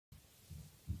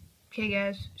Okay,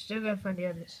 guys, still gonna find the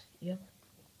others. Yep.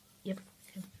 Yep.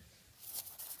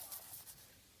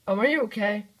 Are you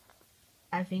okay?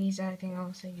 I think he's acting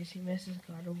all sick because he misses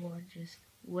God of War just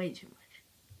way too much.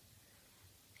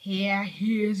 Yeah,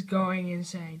 he is going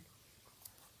insane.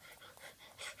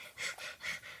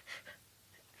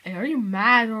 Hey, are you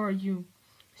mad or are you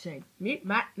saying me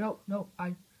mad? No,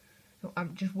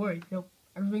 I'm just worried. No,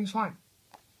 everything's fine.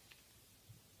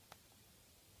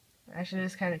 Actually,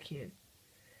 it's kind of cute.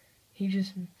 He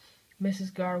just misses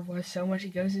God of War so much he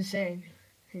goes insane,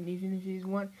 and even if he's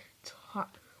 1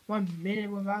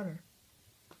 minute without her.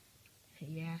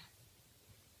 Yeah.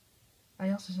 I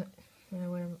also said,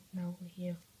 no,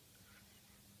 you.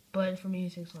 But for me,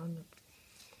 it takes longer.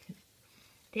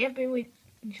 They have been with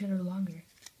each other longer.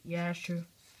 Yeah, that's true.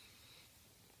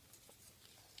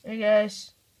 Hey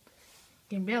guys.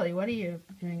 Hey Billy, what are you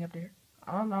doing up there?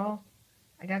 I don't know.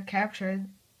 I got captured,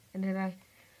 and then I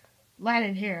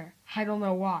landed here. I don't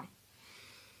know why.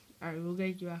 Alright, we'll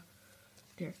get you out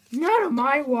there. Not on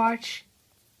my watch.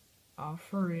 Oh,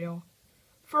 for real.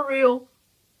 For real.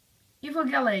 Evil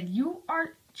Galad, you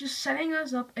are just setting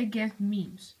us up against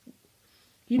memes.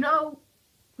 You know,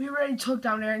 we already took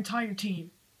down their entire team.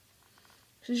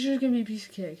 So it's just gonna be a piece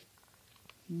of cake.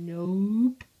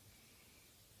 Nope.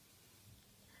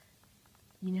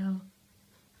 You know,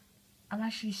 I'm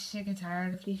actually sick and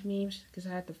tired of these memes because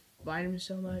I have to fight them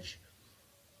so much.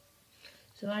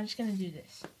 So I'm just gonna do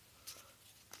this.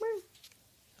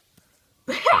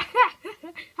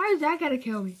 How is that gonna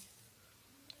kill me?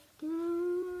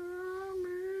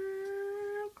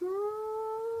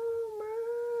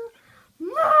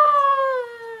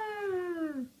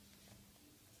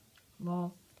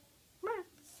 Lol.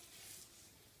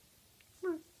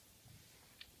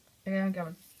 Yeah, I'm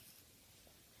coming.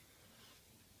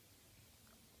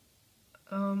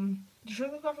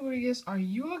 Sugar Rodriguez, are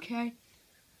you okay?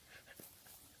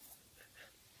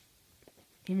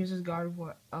 He misses God of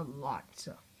War a lot,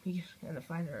 so he's gonna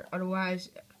find her. Otherwise,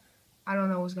 I don't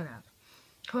know what's gonna happen.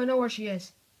 Oh, I know where she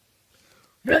is.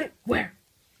 Really? Where?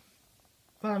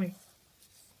 Follow me.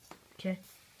 Okay.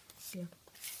 Yeah.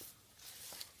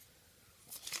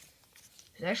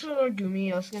 Is actually Lord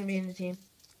Goomy also gonna be in the team?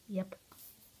 Yep.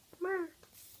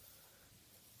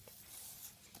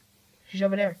 She's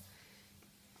over there.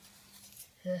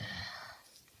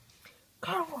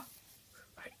 God of War.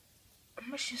 I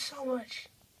miss you so much.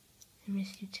 I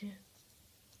miss you too.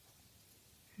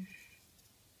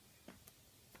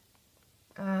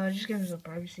 Just give me some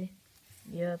privacy.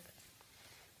 Yep.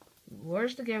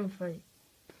 Where's the game fight?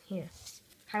 Here.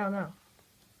 I don't know.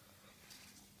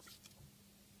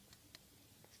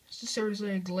 This is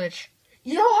seriously a glitch.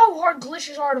 You know how hard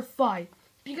glitches are to fight?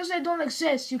 Because they don't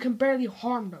exist, you can barely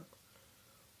harm them.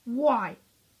 Why?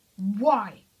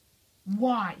 Why?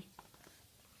 Why?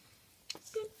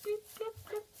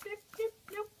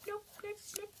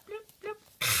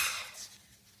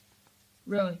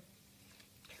 Really?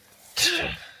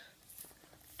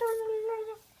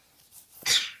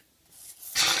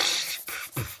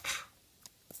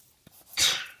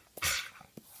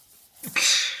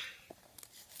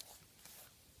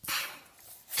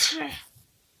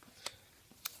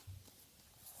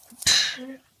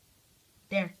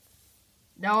 There.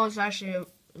 That was actually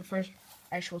the first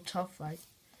actual tough fight.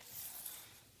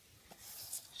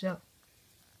 So,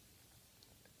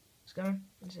 it's going.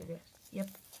 Let's see this. Yep.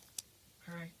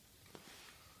 Alright.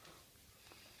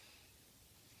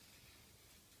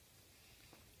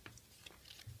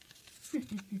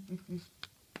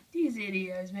 These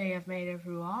idiots may have made it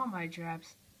through all my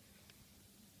traps.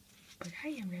 But I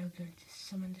am now going to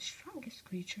summon the strongest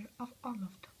creature of all of them.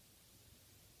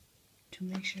 To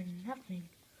make sure nothing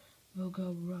will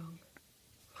go wrong.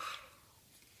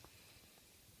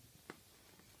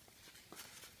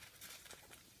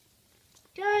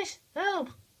 Guys, help!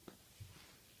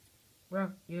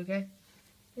 Bro, you okay?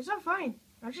 It's not fine.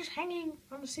 I'm just hanging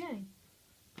on the ceiling.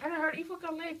 And I heard Evil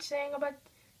Galad saying about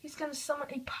he's gonna summon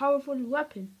a powerful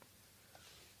weapon.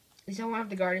 Is that one of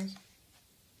the guardians?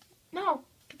 No,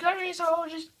 the guardians are all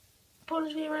just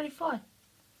opponents being ready to fight.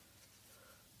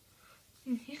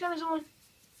 He's gonna summon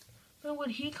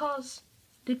what he calls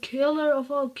the killer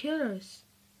of all killers.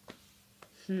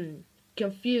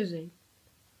 Confusing.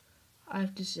 I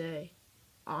have to say,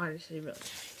 honestly, really.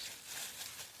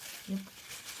 Yep.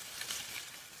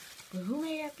 But who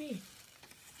may that be?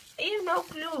 I have no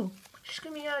clue. Just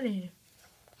get me out of here.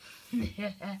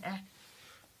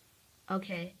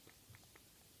 Okay.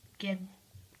 Get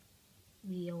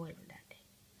me away from that thing.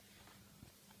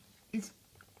 It's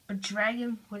a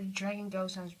dragon with a dragon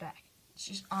ghost on his back. It's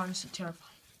just honestly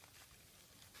terrifying.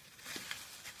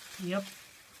 Yep.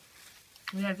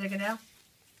 We gotta take it down?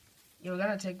 Yeah, we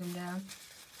gotta take them down.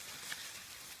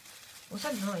 What's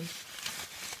that noise?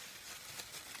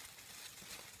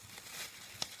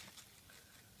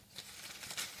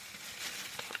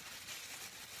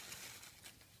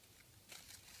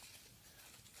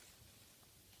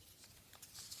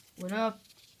 What up?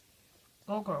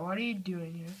 Volker, what are you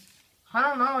doing here? I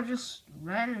don't know, just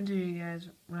ran into you guys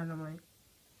randomly.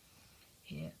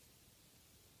 Yeah.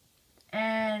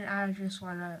 And I just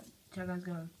wanna check how's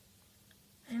going.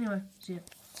 Anyway, see ya.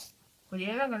 But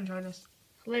you're not gonna join us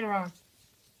later on.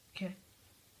 Okay.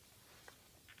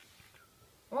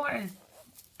 Alright.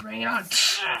 Bring it on.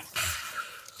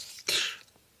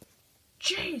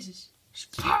 Jesus. It's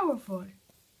powerful.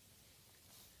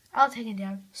 I'll take it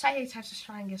down. Psychic types are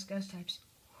trying against ghost types.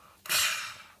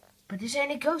 But this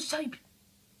ain't a ghost type.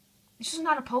 This is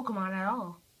not a Pokemon at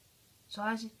all. So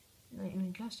how's it not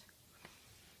even a ghost type?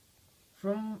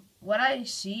 From what I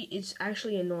see, it's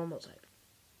actually a normal type.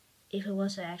 If it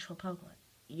was an actual Pokemon.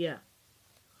 Yeah.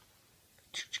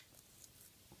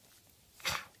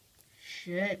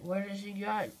 Shit, what does he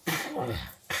got?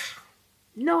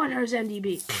 No one hears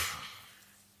MDB.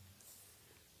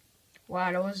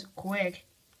 Wow, that was quick.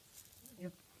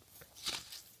 Yep.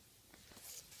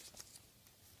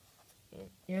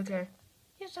 You okay?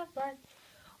 Yes, I'm fine.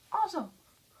 Also,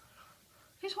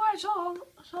 guess what I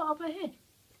saw up ahead?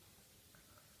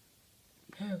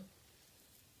 Who?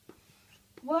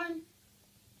 One.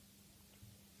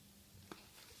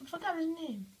 I forgot his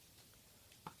name.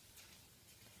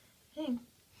 Yeah,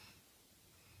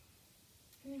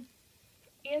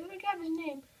 I forgot his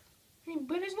name.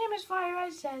 But his name is Fire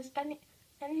Ice says, and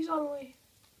he's all the way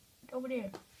over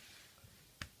there.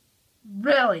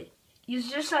 Really? You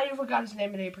just said you forgot his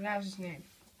name and they pronounced his name.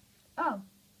 Oh.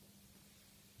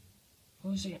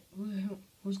 Who's it?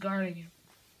 Who's guarding him?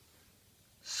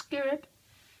 Skirip.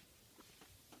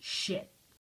 Shit.